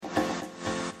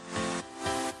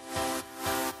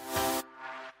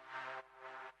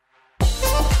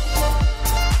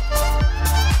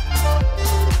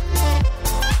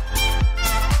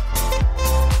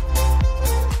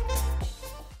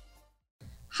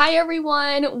Hi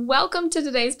everyone, welcome to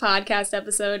today's podcast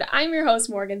episode. I'm your host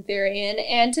Morgan Therrien,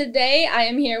 and today I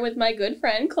am here with my good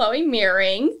friend Chloe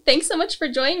Meiring. Thanks so much for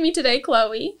joining me today,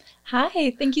 Chloe.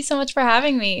 Hi, thank you so much for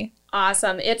having me.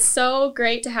 Awesome, it's so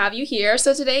great to have you here.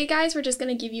 So today, guys, we're just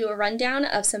going to give you a rundown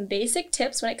of some basic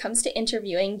tips when it comes to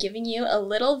interviewing, giving you a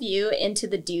little view into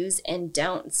the do's and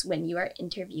don'ts when you are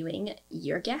interviewing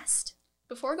your guest.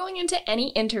 Before going into any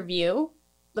interview,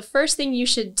 the first thing you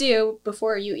should do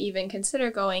before you even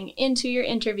consider going into your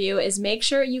interview is make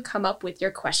sure you come up with your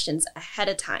questions ahead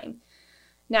of time.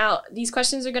 Now, these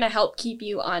questions are going to help keep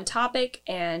you on topic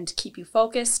and keep you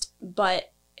focused,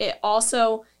 but it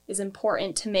also is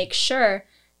important to make sure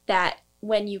that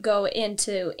when you go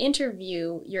into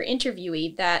interview your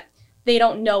interviewee that they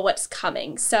don't know what's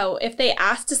coming. So if they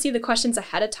ask to see the questions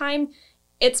ahead of time,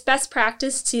 it's best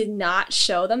practice to not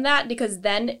show them that, because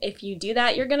then if you do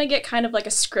that, you're going to get kind of like a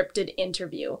scripted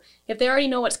interview. If they already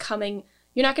know what's coming,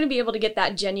 you're not going to be able to get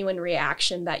that genuine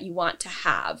reaction that you want to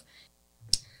have.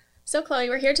 So Chloe,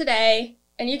 we're here today,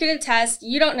 and you can attest,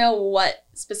 you don't know what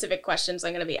specific questions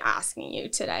I'm going to be asking you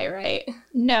today, right?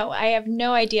 No, I have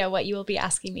no idea what you will be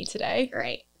asking me today.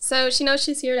 Right. So she knows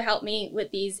she's here to help me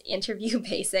with these interview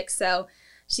basics, so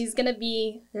she's going to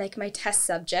be like my test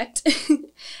subject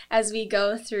as we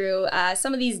go through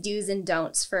some of these do's and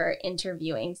don'ts for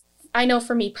interviewing. I know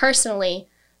for me personally,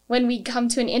 when we come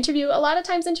to an interview, a lot of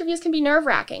times interviews can be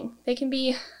nerve-wracking. They can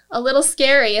be a little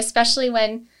scary, especially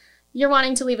when you're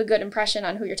wanting to leave a good impression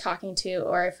on who you're talking to,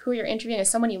 or if who you're interviewing is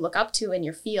someone you look up to in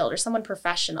your field or someone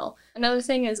professional. Another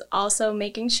thing is also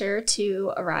making sure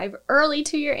to arrive early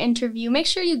to your interview. Make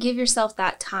sure you give yourself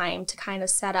that time to kind of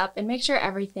set up and make sure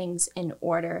everything's in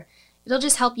order. It'll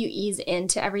just help you ease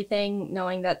into everything,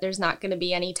 knowing that there's not going to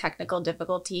be any technical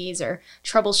difficulties or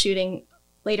troubleshooting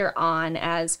later on,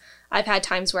 as I've had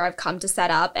times where I've come to set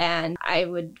up and I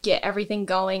would get everything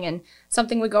going and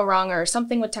something would go wrong or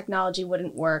something with technology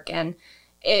wouldn't work, and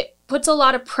it puts a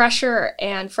lot of pressure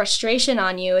and frustration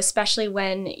on you, especially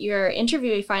when your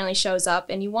interviewee finally shows up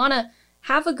and you want to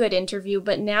have a good interview,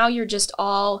 but now you're just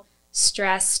all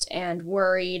stressed and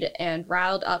worried and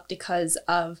riled up because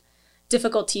of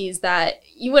difficulties that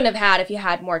you wouldn't have had if you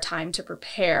had more time to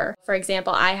prepare. For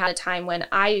example, I had a time when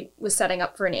I was setting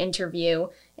up for an interview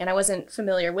and I wasn't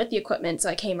familiar with the equipment, so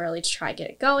I came early to try to get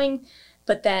it going.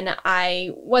 But then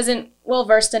I wasn't well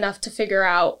versed enough to figure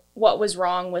out what was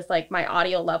wrong with like my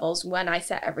audio levels when I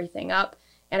set everything up.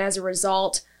 And as a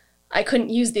result, I couldn't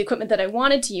use the equipment that I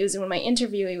wanted to use. And when my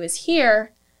interviewee was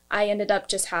here, I ended up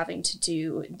just having to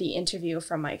do the interview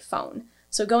from my phone.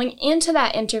 So going into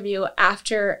that interview,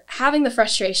 after having the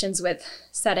frustrations with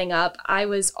setting up, I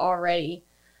was already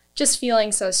just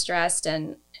feeling so stressed,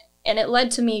 and it led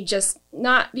to me just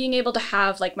not being able to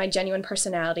have like my genuine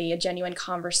personality, a genuine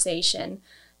conversation,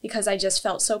 because I just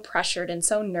felt so pressured and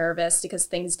so nervous because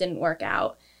things didn't work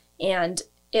out. And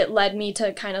it led me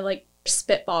to kind of like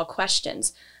spitball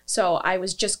questions. So I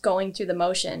was just going through the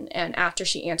motion, and after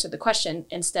she answered the question,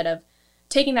 instead of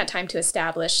taking that time to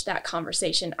establish that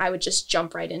conversation, I would just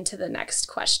jump right into the next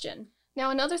question. Now,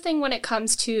 another thing when it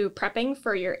comes to prepping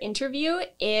for your interview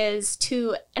is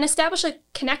to establish a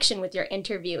connection with your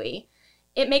interviewee.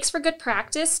 It makes for good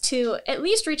practice to at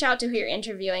least reach out to who you're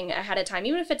interviewing ahead of time,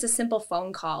 even if it's a simple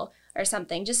phone call or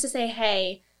something, just to say,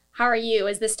 hey, how are you?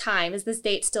 Is this time? Is this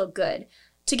date still good?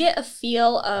 To get a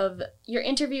feel of your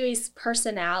interviewee's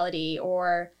personality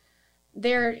or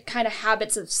their kind of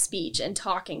habits of speech and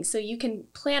talking, so you can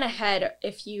plan ahead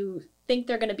if you think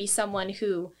they're going to be someone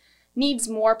who needs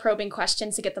more probing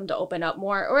questions to get them to open up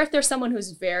more, or if there's someone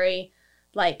who's very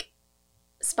like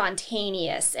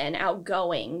spontaneous and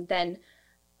outgoing, then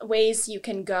ways you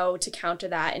can go to counter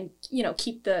that and, you know,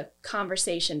 keep the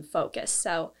conversation focused.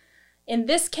 So in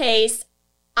this case,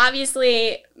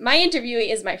 obviously my interviewee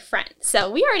is my friend,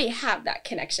 so we already have that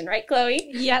connection, right,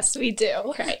 Chloe? Yes, we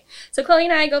do. Right. So Chloe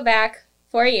and I go back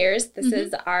 4 years. This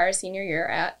is our senior year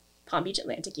at Palm Beach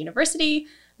Atlantic University.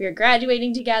 We are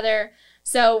graduating together.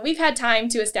 So we've had time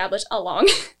to establish a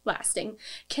long-lasting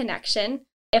connection.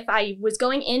 If I was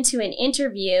going into an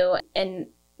interview and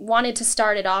wanted to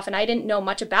start it off and I didn't know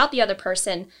much about the other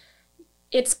person,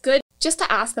 it's good just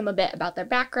to ask them a bit about their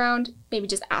background, maybe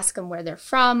just ask them where they're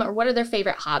from or what are their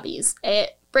favorite hobbies.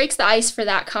 It breaks the ice for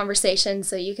that conversation,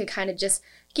 so you could kind of just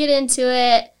get into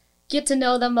it, get to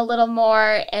know them a little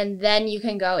more, and then you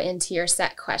can go into your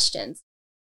set questions.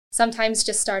 Sometimes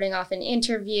just starting off an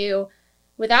interview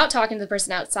without talking to the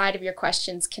person outside of your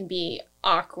questions can be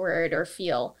awkward or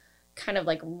feel kind of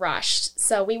like rushed.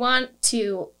 So we want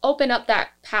to open up that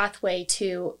pathway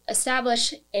to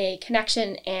establish a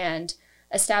connection and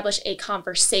establish a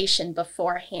conversation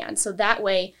beforehand. So that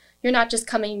way You're not just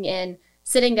coming in,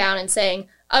 sitting down and saying,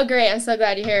 oh, great, I'm so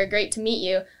glad you're here. Great to meet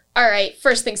you. All right,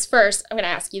 first things first, I'm going to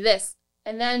ask you this.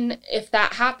 And then if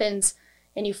that happens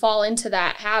and you fall into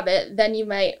that habit, then you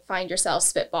might find yourself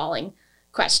spitballing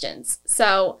questions.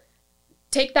 So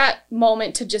take that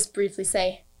moment to just briefly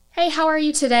say, hey, how are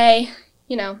you today?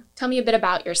 Tell me a bit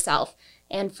about yourself.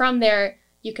 And from there,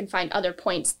 you can find other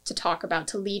points to talk about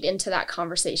to lead into that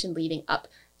conversation leading up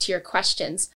to your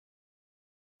questions.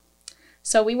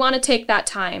 So we want to take that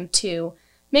time to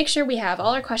make sure we have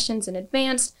all our questions in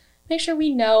advance, make sure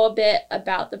we know a bit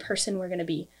about the person we're going to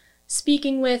be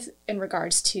speaking with in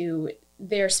regards to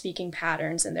their speaking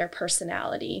patterns and their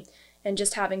personality, and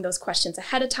just having those questions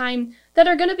ahead of time that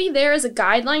are going to be there as a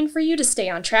guideline for you to stay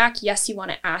on track. Yes, you want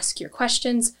to ask your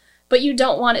questions, but you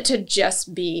don't want it to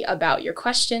just be about your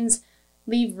questions.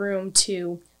 Leave room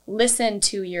to listen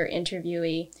to your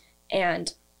interviewee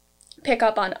and pick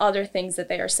up on other things that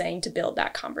they are saying to build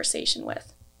that conversation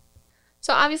with.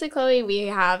 So obviously, Chloe, we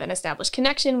have an established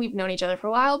connection. We've known each other for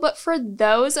a while, but for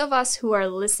those of us who are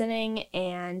listening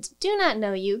and do not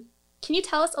know you, can you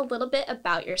tell us a little bit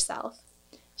about yourself?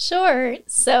 Sure.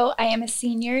 So I am a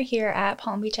senior here at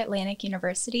Palm Beach Atlantic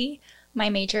University. My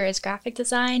major is graphic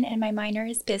design and my minor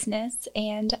is business,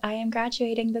 and I am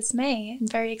graduating this May. I'm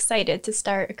very excited to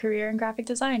start a career in graphic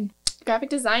design. Graphic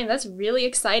design, that's really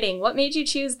exciting. What made you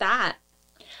choose that?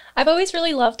 I've always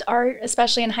really loved art,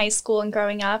 especially in high school and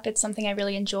growing up. It's something I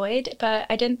really enjoyed, but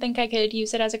I didn't think I could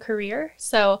use it as a career.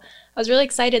 So I was really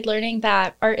excited learning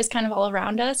that art is kind of all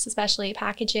around us, especially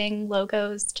packaging,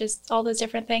 logos, just all those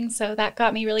different things. So that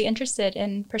got me really interested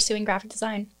in pursuing graphic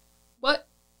design. What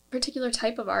particular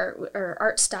type of art or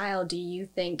art style do you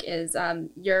think is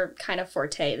your kind of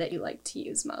forte that you like to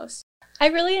use most? I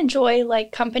really enjoy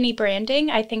company branding.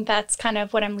 I think that's kind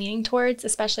of what I'm leaning towards,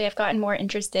 especially I've gotten more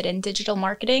interested in digital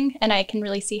marketing, and I can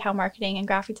really see how marketing and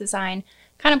graphic design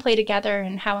kind of play together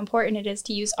and how important it is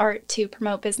to use art to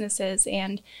promote businesses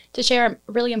and to share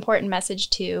a really important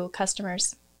message to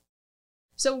customers.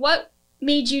 So what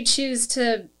made you choose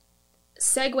to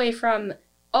segue from,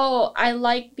 oh, I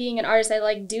like being an artist, I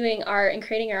like doing art and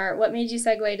creating art. What made you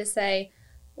segue to say,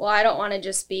 well, I don't want to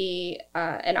just be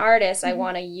an artist. I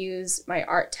want to use my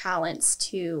art talents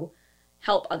to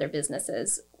help other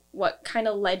businesses. What kind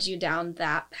of led you down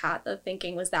that path of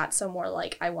thinking? Was that so more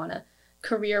like I want a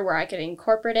career where I could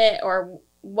incorporate it? Or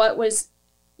what was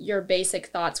your basic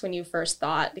thoughts when you first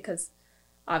thought? Because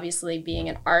obviously being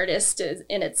an artist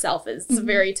in itself is a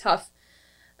very tough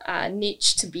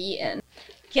niche to be in.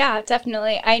 Yeah,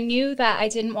 definitely. I knew that I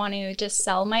didn't want to just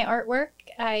sell my artwork.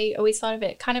 I always thought of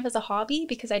it kind of as a hobby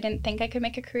because I didn't think I could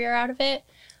make a career out of it.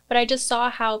 But I just saw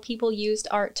how people used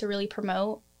art to really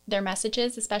promote their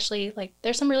messages, especially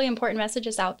there's some really important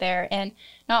messages out there. And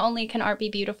not only can art be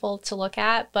beautiful to look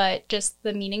at, but just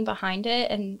the meaning behind it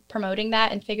and promoting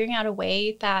that and figuring out a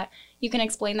way that you can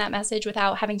explain that message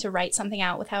without having to write something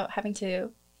out, without having to,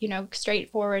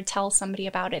 straightforward tell somebody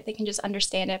about it. They can just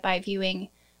understand it by viewing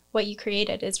what you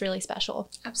created is really special.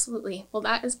 Absolutely. Well,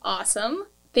 that is awesome.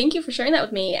 Thank you for sharing that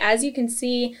with me. As you can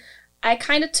see, I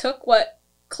kind of took what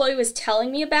Chloe was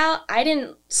telling me about. I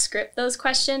didn't script those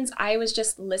questions. I was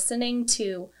just listening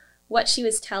to what she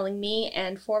was telling me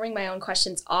and forming my own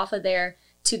questions off of there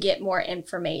to get more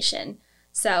information.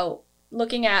 So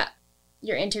looking at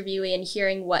your interviewee and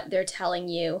hearing what they're telling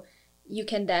you, you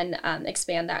can then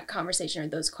expand that conversation or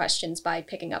those questions by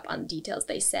picking up on the details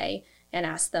they say and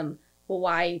ask them, well,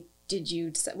 why do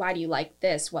you like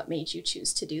this? What made you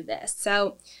choose to do this?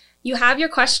 So you have your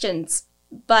questions,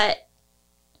 but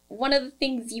one of the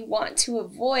things you want to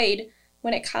avoid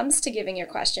when it comes to giving your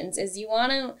questions is you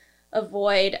want to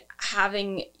avoid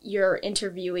having your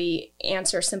interviewee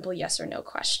answer simple yes or no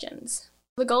questions.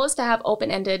 The goal is to have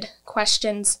open-ended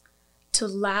questions to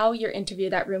allow your interview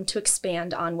that room to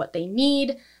expand on what they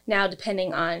need. Now,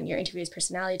 depending on your interviewee's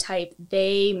personality type,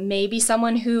 they may be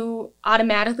someone who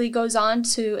automatically goes on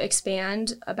to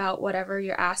expand about whatever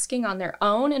you're asking on their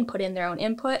own and put in their own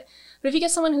input. But if you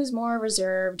get someone who's more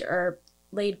reserved or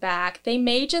laid back, they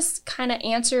may just kind of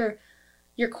answer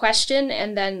your question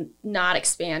and then not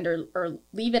expand or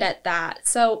leave it at that.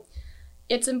 So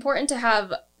it's important to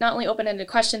have not only open-ended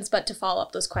questions, but to follow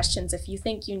up those questions. If you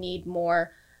think you need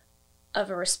more of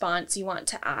a response, you want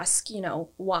to ask,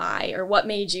 why, or what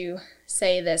made you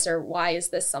say this, or why is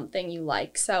this something you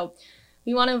like? So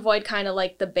we want to avoid kind of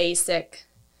the basic,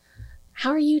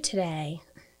 how are you today?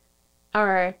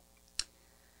 Or,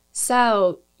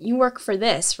 so you work for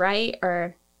this, right?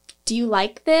 Or do you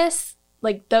like this?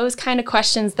 Those kind of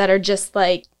questions that are just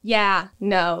yeah,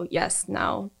 no, yes,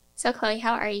 no. So Chloe,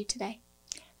 how are you today?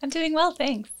 I'm doing well,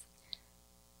 thanks.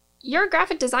 you're a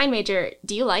graphic design major.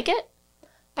 Do you like it?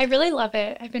 I really love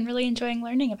it. I've been really enjoying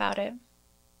learning about it.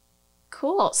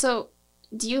 Cool. So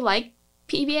do you like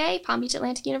PBA, Palm Beach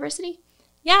Atlantic University?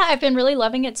 Yeah, I've been really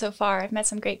loving it so far. I've met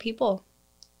some great people.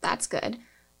 That's good.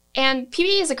 And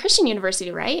PBA is a Christian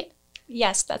university, right?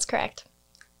 Yes, that's correct.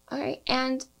 All right.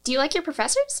 And do you like your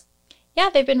professors? Yeah,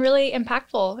 they've been really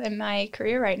impactful in my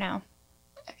career right now.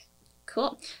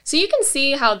 Cool. So you can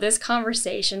see how this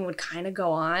conversation would kind of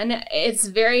go on. It's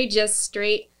very just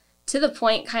straight to the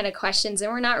point kind of questions,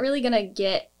 and we're not really going to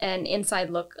get an inside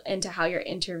look into how your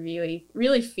interviewee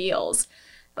really feels.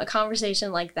 A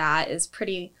conversation like that is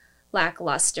pretty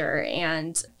lackluster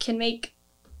and can make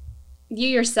you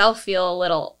yourself feel a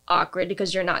little awkward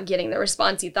because you're not getting the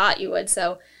response you thought you would.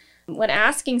 So when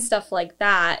asking stuff like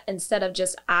that, instead of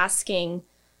just asking,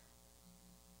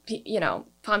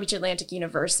 Palm Beach Atlantic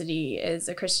University is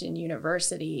a Christian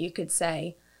university, you could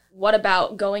say, what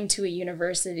about going to a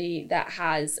university that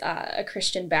has a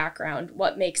Christian background?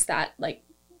 What makes that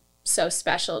so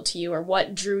special to you, or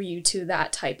what drew you to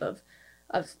that type of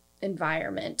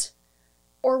environment?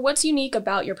 Or what's unique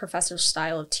about your professor's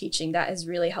style of teaching that has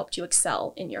really helped you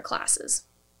excel in your classes?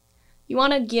 You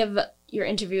want to give your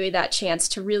interviewee that chance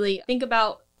to really think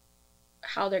about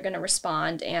how they're going to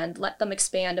respond and let them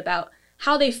expand about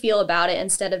how they feel about it,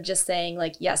 instead of just saying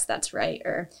yes, that's right,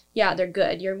 or yeah, they're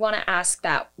good. You want to ask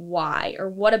that why, or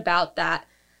what about that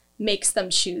makes them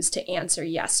choose to answer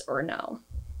yes or no.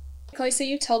 Chloe, so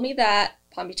you told me that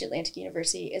Palm Beach Atlantic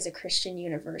University is a Christian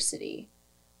university.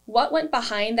 What went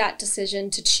behind that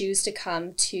decision to choose to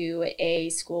come to a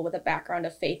school with a background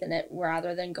of faith in it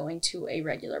rather than going to a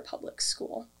regular public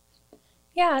school?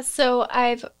 Yeah, so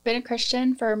I've been a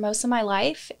Christian for most of my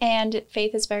life, and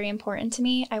faith is very important to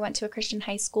me. I went to a Christian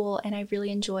high school, and I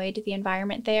really enjoyed the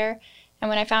environment there. And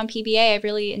when I found PBA, I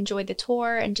really enjoyed the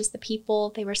tour and just the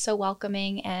people. They were so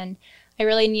welcoming, and I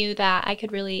really knew that I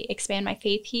could really expand my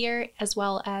faith here as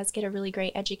well as get a really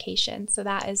great education. So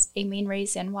that is a main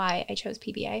reason why I chose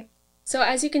PBA. So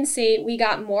as you can see, we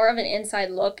got more of an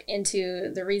inside look into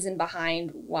the reason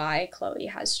behind why Chloe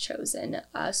has chosen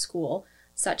a school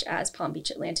such as Palm Beach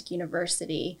Atlantic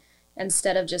University,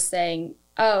 instead of just saying,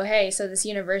 oh, hey, so this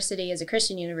university is a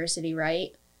Christian university,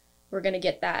 right? We're going to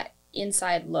get that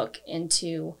inside look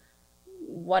into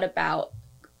what about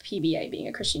PBA being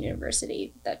a Christian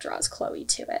university that draws Chloe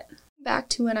to it. Back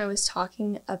to when I was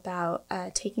talking about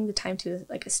taking the time to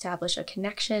establish a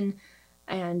connection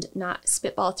and not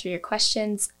spitball through your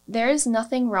questions, there is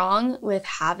nothing wrong with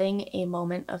having a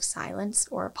moment of silence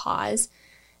or a pause.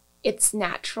 It's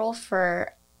natural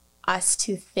for us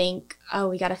to think, oh,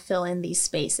 we got to fill in these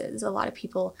spaces. A lot of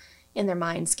people in their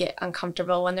minds get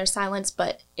uncomfortable when there's silence,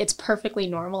 but it's perfectly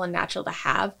normal and natural to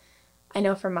have. I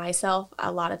know for myself,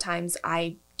 a lot of times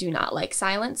I do not like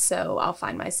silence, so I'll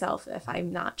find myself, if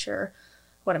I'm not sure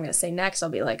what I'm going to say next, I'll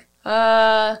be like,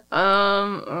 But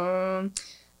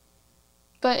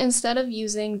instead of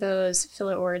using those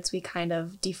filler words we kind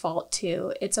of default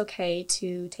to, it's okay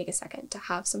to take a second to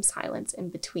have some silence in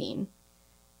between.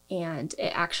 And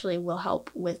it actually will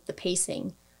help with the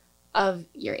pacing of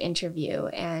your interview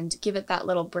and give it that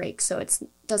little break so it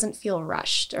doesn't feel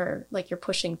rushed or like you're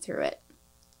pushing through it.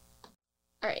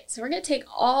 All right, so we're going to take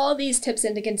all these tips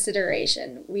into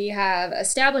consideration. We have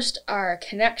established our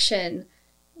connection.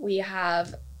 We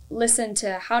have listened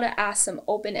to how to ask some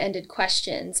open-ended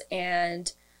questions,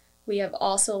 and we have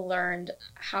also learned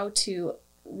how to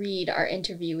read our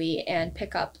interviewee and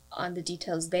pick up on the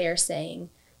details they are saying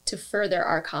to further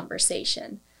our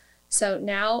conversation. So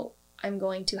now I'm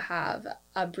going to have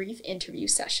a brief interview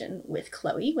session with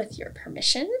Chloe, with your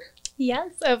permission.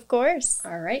 Yes, of course.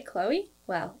 All right, Chloe.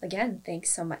 Well, again,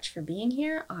 thanks so much for being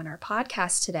here on our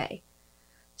podcast today.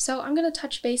 So I'm going to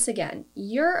touch base again.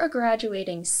 You're a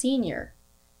graduating senior.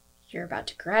 You're about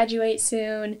to graduate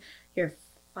soon. You're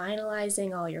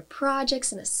finalizing all your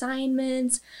projects and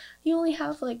assignments. You only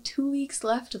have 2 weeks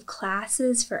left of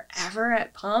classes forever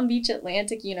at Palm Beach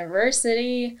Atlantic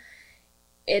University.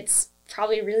 It's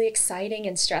probably a really exciting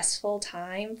and stressful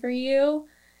time for you.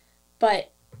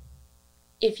 But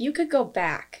if you could go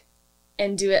back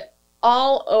and do it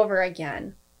all over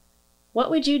again, what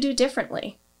would you do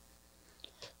differently?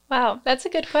 Wow, that's a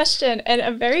good question and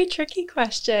a very tricky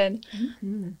question.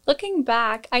 Mm-hmm. Looking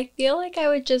back, I feel like I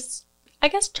would just,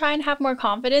 try and have more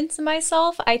confidence in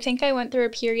myself. I think I went through a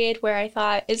period where I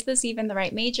thought, is this even the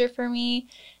right major for me?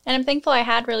 And I'm thankful I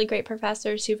had really great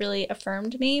professors who really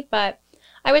affirmed me, but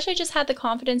I wish I just had the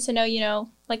confidence to know,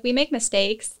 we make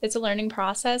mistakes. It's a learning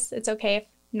process. It's okay if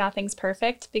nothing's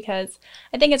perfect, because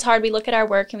I think it's hard. We look at our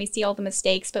work and we see all the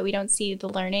mistakes, but we don't see the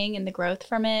learning and the growth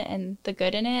from it and the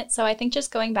good in it. So I think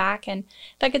just going back, and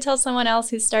if I could tell someone else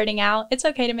who's starting out, it's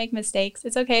okay to make mistakes.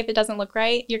 It's okay if it doesn't look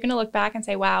right. You're going to look back and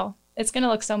say, wow, it's going to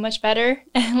look so much better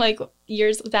and like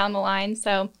years down the line.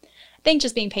 So I think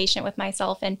just being patient with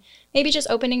myself and maybe just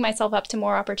opening myself up to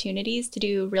more opportunities to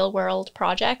do real world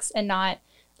projects and not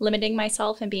limiting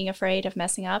myself and being afraid of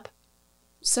messing up.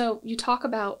 So you talk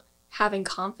about having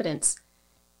confidence.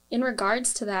 In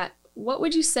regards to that, what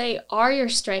would you say are your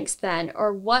strengths then,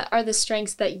 or what are the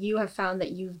strengths that you have found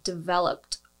that you've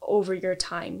developed over your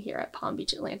time here at Palm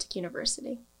Beach Atlantic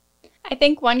University? I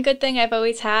think one good thing I've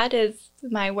always had is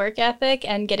my work ethic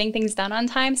and getting things done on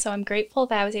time. So I'm grateful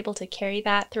that I was able to carry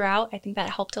that throughout. I think that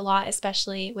helped a lot,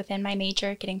 especially within my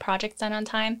major, getting projects done on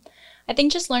time. I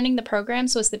think just learning the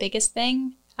programs was the biggest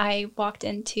thing. I walked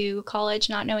into college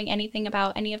not knowing anything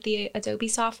about any of the Adobe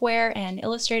software and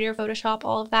Illustrator, Photoshop,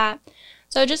 all of that.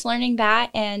 So just learning that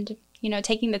and,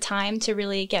 taking the time to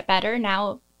really get better.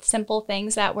 Now, simple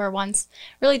things that were once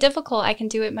really difficult, I can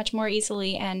do it much more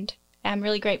easily, and I'm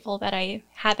really grateful that I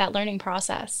had that learning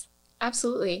process.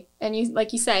 Absolutely. And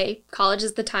like you say, college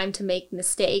is the time to make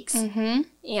mistakes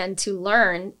and to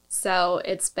learn. So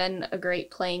it's been a great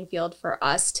playing field for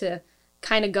us to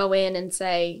kind of go in and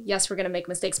say, yes, we're going to make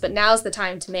mistakes, but now's the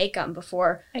time to make them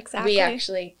before we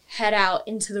actually head out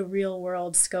into the real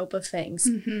world scope of things.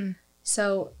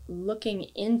 So looking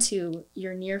into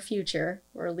your near future,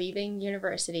 we're leaving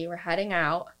university, we're heading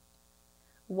out.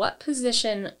 What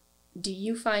position do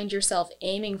you find yourself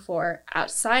aiming for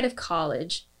outside of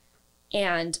college?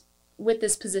 And with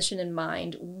this position in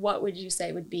mind, what would you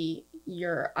say would be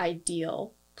your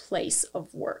ideal place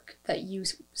of work that you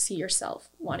see yourself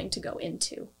wanting to go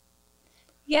into?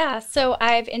 Yeah, so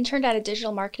I've interned at a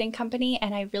digital marketing company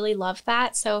and I really love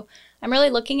that. So I'm really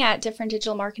looking at different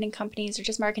digital marketing companies or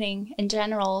just marketing in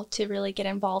general to really get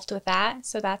involved with that.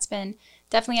 So that's been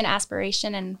definitely an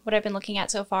aspiration and what I've been looking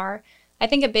at so far. I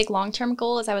think a big long-term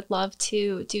goal is I would love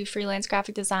to do freelance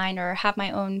graphic design or have my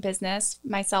own business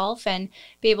myself and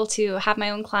be able to have my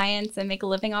own clients and make a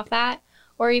living off that.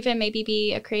 Or even maybe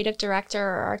be a creative director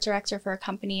or art director for a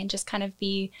company and just kind of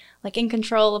be like in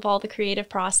control of all the creative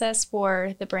process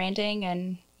for the branding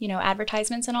and,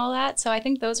 advertisements and all that. So I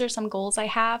think those are some goals I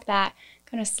have that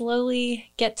kind of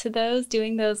slowly get to those,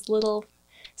 doing those little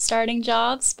starting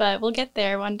jobs, but we'll get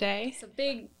there one day. So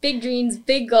big dreams,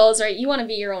 big goals, right? You want to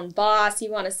be your own boss.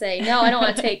 You want to say, no, I don't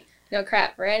want to take no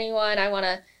crap for anyone.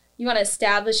 You want to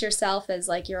establish yourself as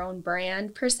like your own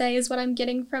brand per se is what I'm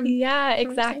getting from. Yeah,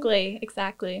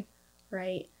 exactly.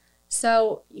 Right.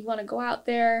 So you want to go out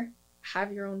there,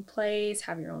 have your own place,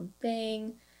 have your own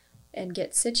thing, and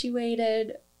get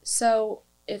situated. So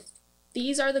if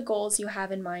these are the goals you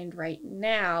have in mind right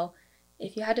now,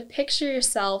 if you had to picture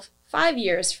yourself 5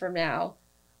 years from now,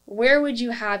 where would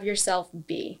you have yourself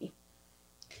be?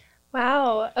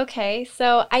 Wow. Okay.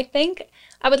 So I think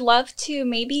I would love to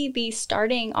maybe be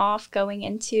starting off going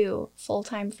into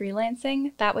full-time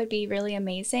freelancing. That would be really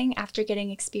amazing after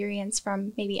getting experience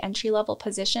from maybe entry-level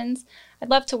positions. I'd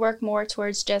love to work more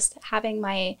towards just having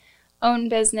my own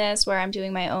business where I'm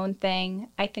doing my own thing.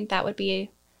 I think that would be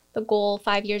the goal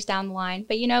 5 years down the line.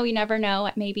 But you never know.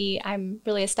 Maybe I'm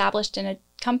really established in a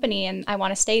company and I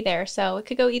want to stay there. So it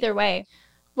could go either way.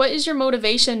 What is your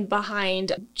motivation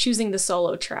behind choosing the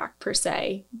solo track per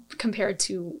se, compared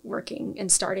to working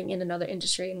and starting in another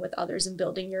industry and with others and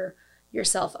building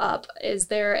yourself up? Is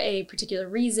there a particular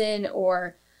reason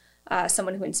or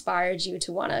someone who inspired you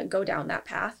to want to go down that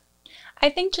path? I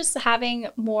think just having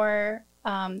more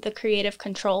the creative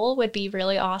control would be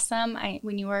really awesome.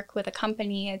 When you work with a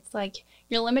company, it's like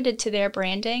you're limited to their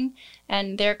branding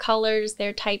and their colors,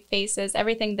 their typefaces,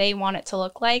 everything they want it to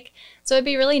look like. So it'd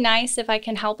be really nice if I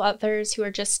can help others who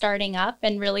are just starting up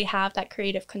and really have that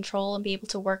creative control and be able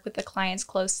to work with the clients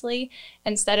closely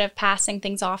instead of passing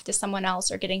things off to someone else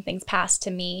or getting things passed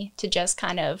to me to just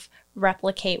kind of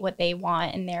replicate what they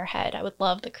want in their head. I would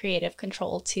love the creative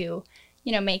control to,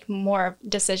 make more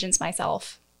decisions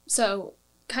myself. So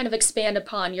kind of expand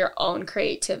upon your own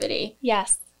creativity.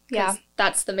 Yes. Yeah.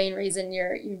 That's the main reason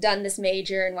you've done this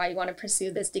major and why you want to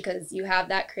pursue this, because you have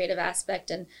that creative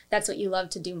aspect and that's what you love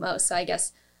to do most. So I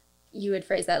guess you would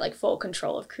phrase that like full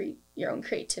control of your own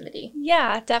creativity.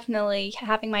 Yeah, definitely.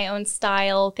 Having my own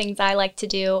style, things I like to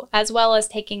do, as well as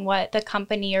taking what the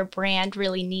company or brand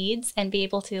really needs and be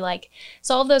able to like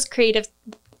solve those creative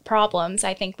problems,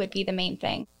 I think would be the main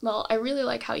thing. Well, I really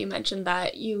like how you mentioned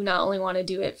that you not only want to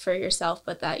do it for yourself,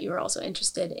 but that you are also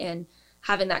interested in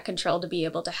having that control to be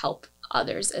able to help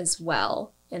others as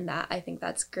well in that. I think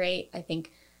that's great. I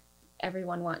think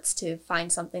everyone wants to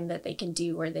find something that they can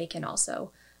do where they can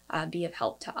also be of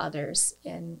help to others.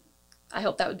 And I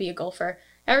hope that would be a goal for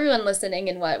everyone listening,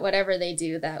 and whatever they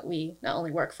do, that we not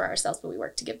only work for ourselves, but we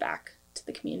work to give back to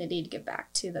the community, to give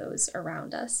back to those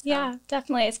around us. Yeah,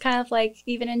 definitely. It's kind of like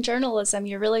even in journalism,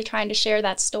 you're really trying to share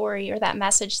that story or that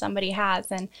message somebody has.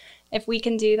 And if we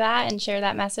can do that and share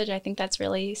that message, I think that's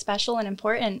really special and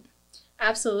important.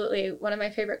 Absolutely. One of my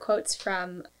favorite quotes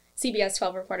from CBS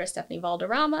 12 reporter Stephanie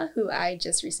Valderrama, who I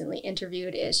just recently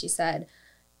interviewed, is she said,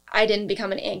 "I didn't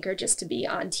become an anchor just to be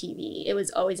on TV. It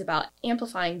was always about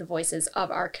amplifying the voices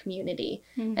of our community."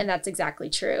 And that's exactly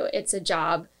true. It's a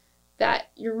job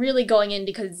that you're really going in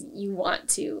because you want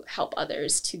to help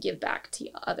others, to give back to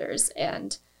others.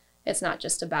 And it's not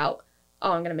just about,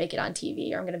 oh, I'm going to make it on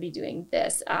TV, or I'm going to be doing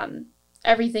this.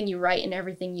 Everything you write and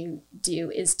everything you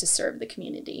do is to serve the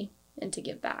community and to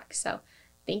give back. So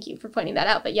thank you for pointing that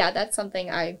out. But yeah, that's something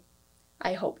I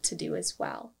hope to do as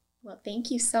well. Well,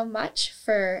 thank you so much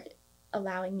for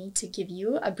allowing me to give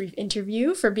you a brief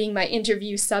interview, for being my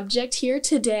interview subject here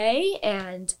today,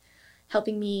 and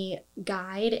helping me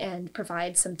guide and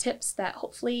provide some tips that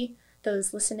hopefully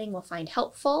those listening will find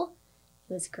helpful.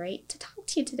 It was great to talk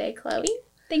to you today, Chloe.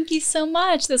 Thank you so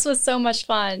much. This was so much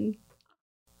fun.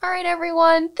 All right,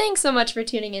 everyone. Thanks so much for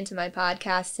tuning into my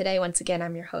podcast today. Once again,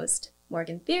 I'm your host,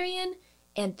 Morgan Therrien,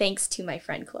 and thanks to my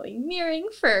friend Chloe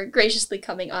Meiring for graciously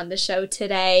coming on the show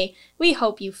today. We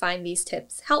hope you find these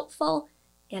tips helpful,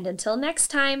 and until next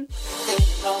time.